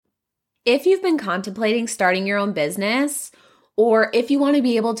If you've been contemplating starting your own business, or if you want to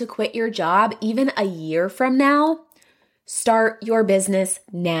be able to quit your job even a year from now, start your business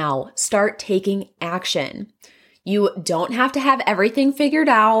now. Start taking action. You don't have to have everything figured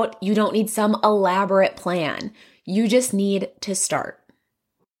out. You don't need some elaborate plan. You just need to start.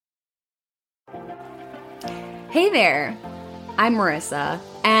 Hey there, I'm Marissa,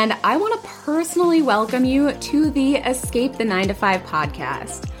 and I want to personally welcome you to the Escape the 9-to-5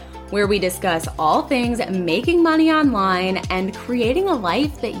 podcast, where we discuss all things making money online and creating a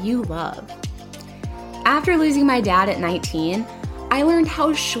life that you love. After losing my dad at 19, I learned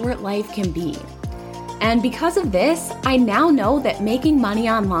how short life can be. And because of this, I now know that making money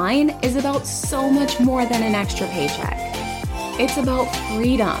online is about so much more than an extra paycheck. It's about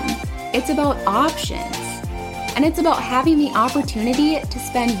freedom. It's about options. And it's about having the opportunity to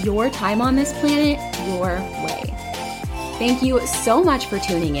spend your time on this planet your way. Thank you so much for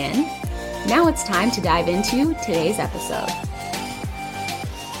tuning in. Now it's time to dive into today's episode.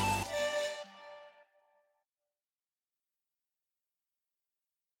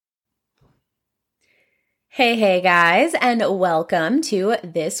 Hey guys, and welcome to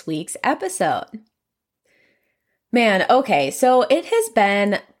this week's episode. Man, okay, so it has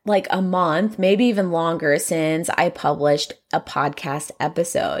been like a month, maybe even longer, since I published a podcast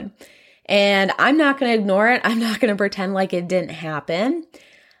episode. And I'm not going to ignore it. I'm not going to pretend like it didn't happen.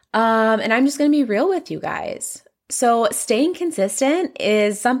 And I'm just going to be real with you guys. So staying consistent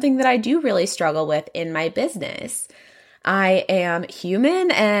is something that I do really struggle with in my business. I am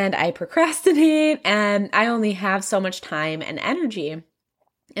human and I procrastinate and I only have so much time and energy.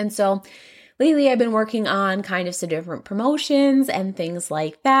 And so lately I've been working on kind of some different promotions and things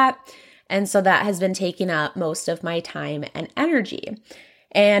like that. And so that has been taking up most of my time and energy.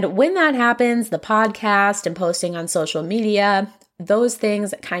 And when that happens, the podcast and posting on social media, those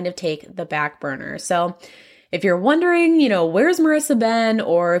things kind of take the back burner. So if you're wondering, where's Marissa been,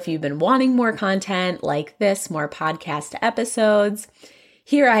 or if you've been wanting more content like this, more podcast episodes,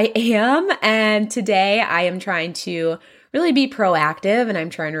 here I am. And today I am trying to really be proactive and I'm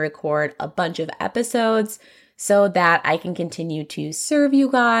trying to record a bunch of episodes so that I can continue to serve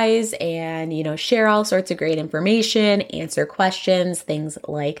you guys and, share all sorts of great information, answer questions, things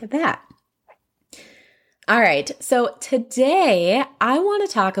like that. All right, so today I want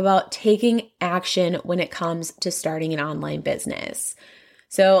to talk about taking action when it comes to starting an online business.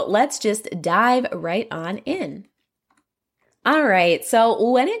 So let's just dive right on in. All right,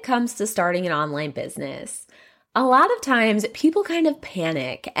 so when it comes to starting an online business, a lot of times people kind of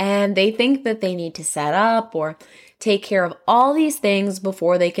panic and they think that they need to set up or take care of all these things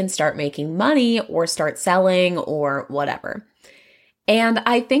before they can start making money or start selling or whatever. And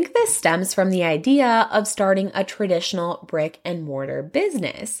I think this stems from the idea of starting a traditional brick and mortar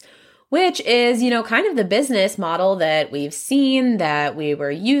business, which is, kind of the business model that we've seen, that we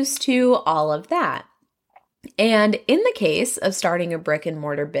were used to, all of that. And in the case of starting a brick and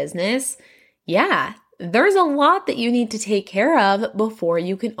mortar business, there's a lot that you need to take care of before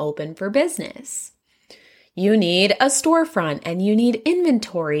you can open for business. You need a storefront and you need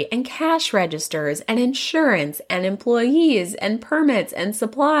inventory and cash registers and insurance and employees and permits and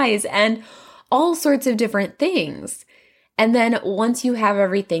supplies and all sorts of different things. And then once you have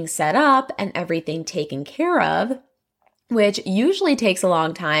everything set up and everything taken care of, which usually takes a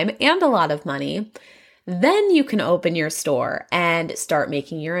long time and a lot of money, then you can open your store and start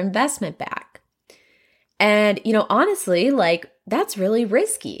making your investment back. And, honestly, that's really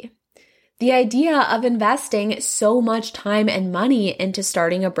risky. The idea of investing so much time and money into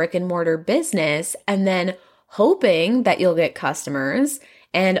starting a brick and mortar business and then hoping that you'll get customers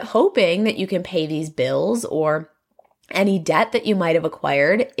and hoping that you can pay these bills or any debt that you might have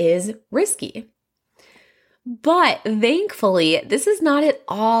acquired is risky. But thankfully, this is not at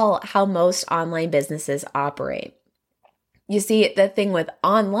all how most online businesses operate. You see, the thing with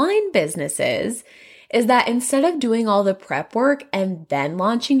online businesses is that instead of doing all the prep work and then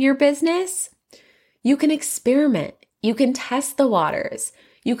launching your business, you can experiment, you can test the waters,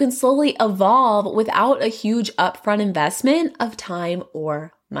 you can slowly evolve without a huge upfront investment of time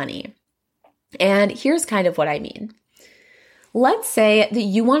or money. And here's kind of what I mean. Let's say that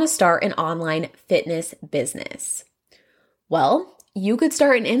you want to start an online fitness business. Well, you could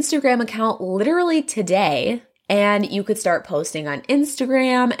start an Instagram account literally today. And you could start posting on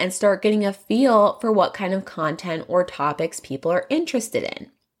Instagram and start getting a feel for what kind of content or topics people are interested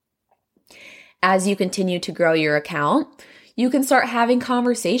in. As you continue to grow your account, you can start having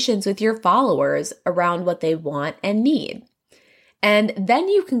conversations with your followers around what they want and need. And then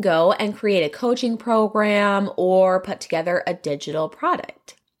you can go and create a coaching program or put together a digital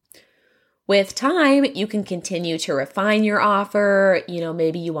product. With time, you can continue to refine your offer.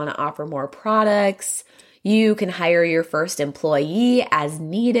 Maybe you want to offer more products. You can hire your first employee as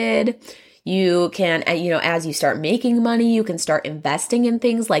needed. You can, as you start making money, you can start investing in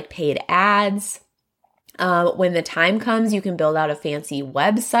things like paid ads. When the time comes, you can build out a fancy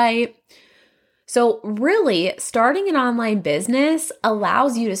website. So really, starting an online business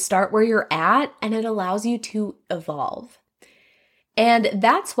allows you to start where you're at, and it allows you to evolve. And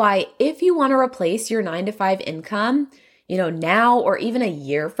that's why if you want to replace your 9-to-5 income, now or even a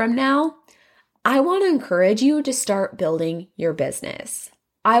year from now, I want to encourage you to start building your business.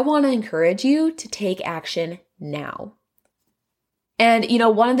 I want to encourage you to take action now. And,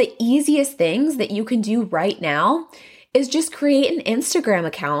 one of the easiest things that you can do right now is just create an Instagram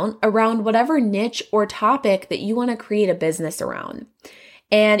account around whatever niche or topic that you want to create a business around.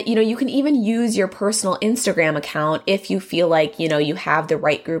 And, you can even use your personal Instagram account if you feel like, you have the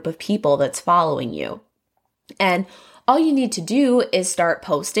right group of people that's following you. And all you need to do is start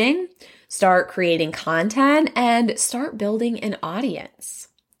posting, start creating content, and start building an audience.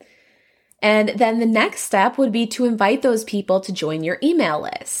 And then the next step would be to invite those people to join your email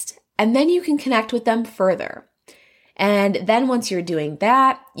list. And then you can connect with them further. And then once you're doing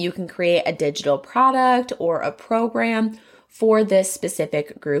that, you can create a digital product or a program for this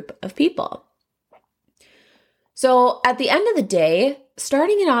specific group of people. So at the end of the day,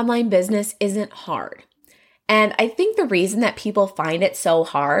 starting an online business isn't hard. And I think the reason that people find it so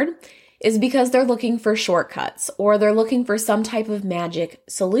hard is because they're looking for shortcuts or they're looking for some type of magic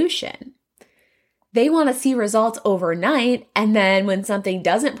solution. They want to see results overnight, and then when something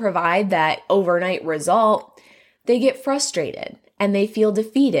doesn't provide that overnight result, they get frustrated and they feel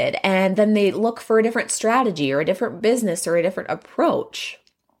defeated, and then they look for a different strategy or a different business or a different approach.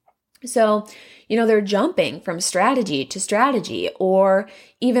 So, they're jumping from strategy to strategy, or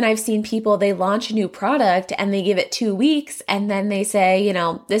even I've seen people, they launch a new product and they give it 2 weeks and then they say,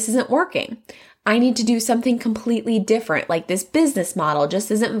 this isn't working. I need to do something completely different, like this business model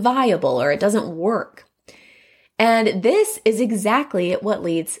just isn't viable or it doesn't work. And this is exactly what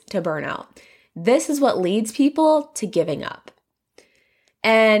leads to burnout. This is what leads people to giving up.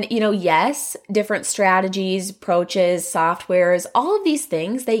 And, yes, different strategies, approaches, softwares, all of these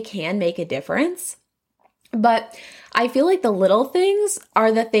things, they can make a difference. But I feel like the little things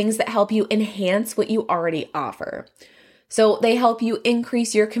are the things that help you enhance what you already offer. So they help you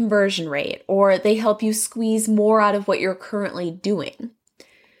increase your conversion rate, or they help you squeeze more out of what you're currently doing.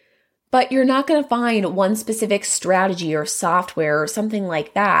 But you're not going to find one specific strategy or software or something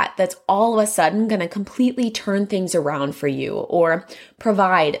like that that's all of a sudden going to completely turn things around for you or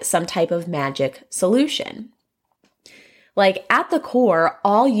provide some type of magic solution. Like at the core,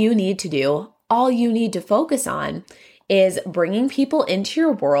 all you need to do, all you need to focus on is bringing people into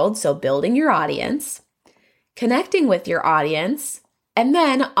your world, so building your audience, connecting with your audience, and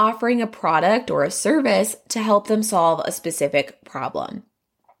then offering a product or a service to help them solve a specific problem.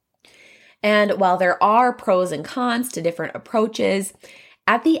 And while there are pros and cons to different approaches,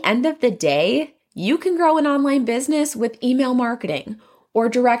 at the end of the day, you can grow an online business with email marketing or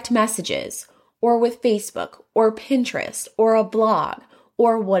direct messages or with Facebook or Pinterest or a blog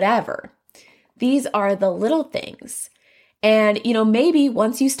or whatever. These are the little things. And, maybe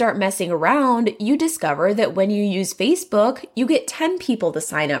once you start messing around, you discover that when you use Facebook, you get 10 people to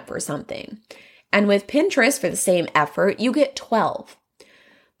sign up for something. And with Pinterest, for the same effort, you get 12.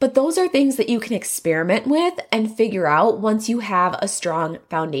 But those are things that you can experiment with and figure out once you have a strong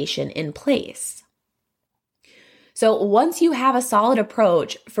foundation in place. So once you have a solid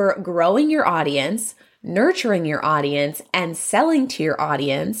approach for growing your audience, nurturing your audience, and selling to your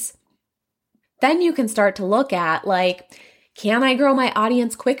audience, then you can start to look at can I grow my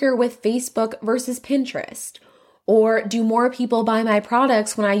audience quicker with Facebook versus Pinterest? Or do more people buy my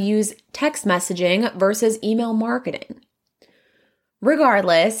products when I use text messaging versus email marketing?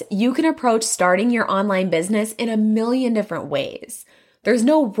 Regardless, you can approach starting your online business in a million different ways. There's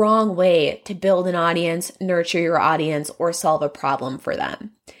no wrong way to build an audience, nurture your audience, or solve a problem for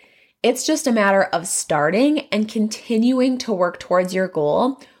them. It's just a matter of starting and continuing to work towards your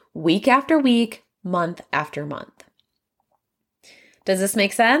goal week after week, month after month. Does this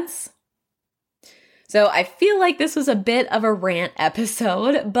make sense? So I feel like this was a bit of a rant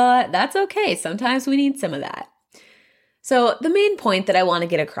episode, but that's okay. Sometimes we need some of that. So the main point that I want to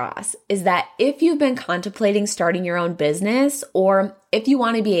get across is that if you've been contemplating starting your own business, or if you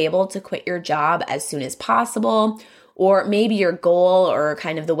want to be able to quit your job as soon as possible, or maybe your goal or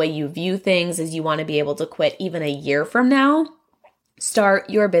kind of the way you view things is you want to be able to quit even a year from now, start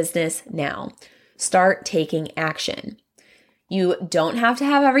your business now. Start taking action. You don't have to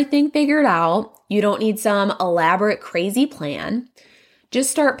have everything figured out. You don't need some elaborate, crazy plan.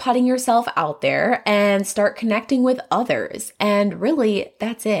 Just start putting yourself out there and start connecting with others. And really,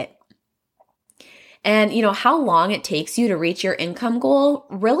 that's it. And how long it takes you to reach your income goal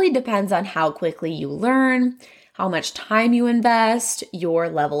really depends on how quickly you learn, how much time you invest, your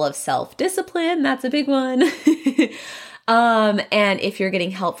level of self-discipline, that's a big one. And if you're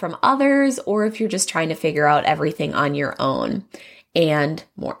getting help from others, or if you're just trying to figure out everything on your own, and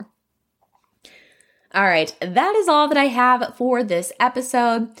more. All right, that is all that I have for this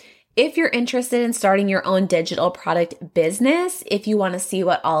episode. If you're interested in starting your own digital product business, if you want to see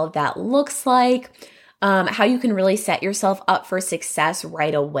what all of that looks like, how you can really set yourself up for success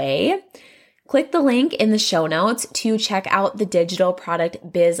right away, click the link in the show notes to check out the Digital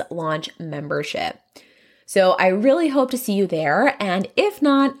Product Biz Launch membership. So I really hope to see you there. And if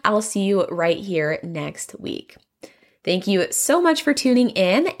not, I'll see you right here next week. Thank you so much for tuning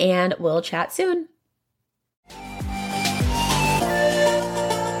in, and we'll chat soon.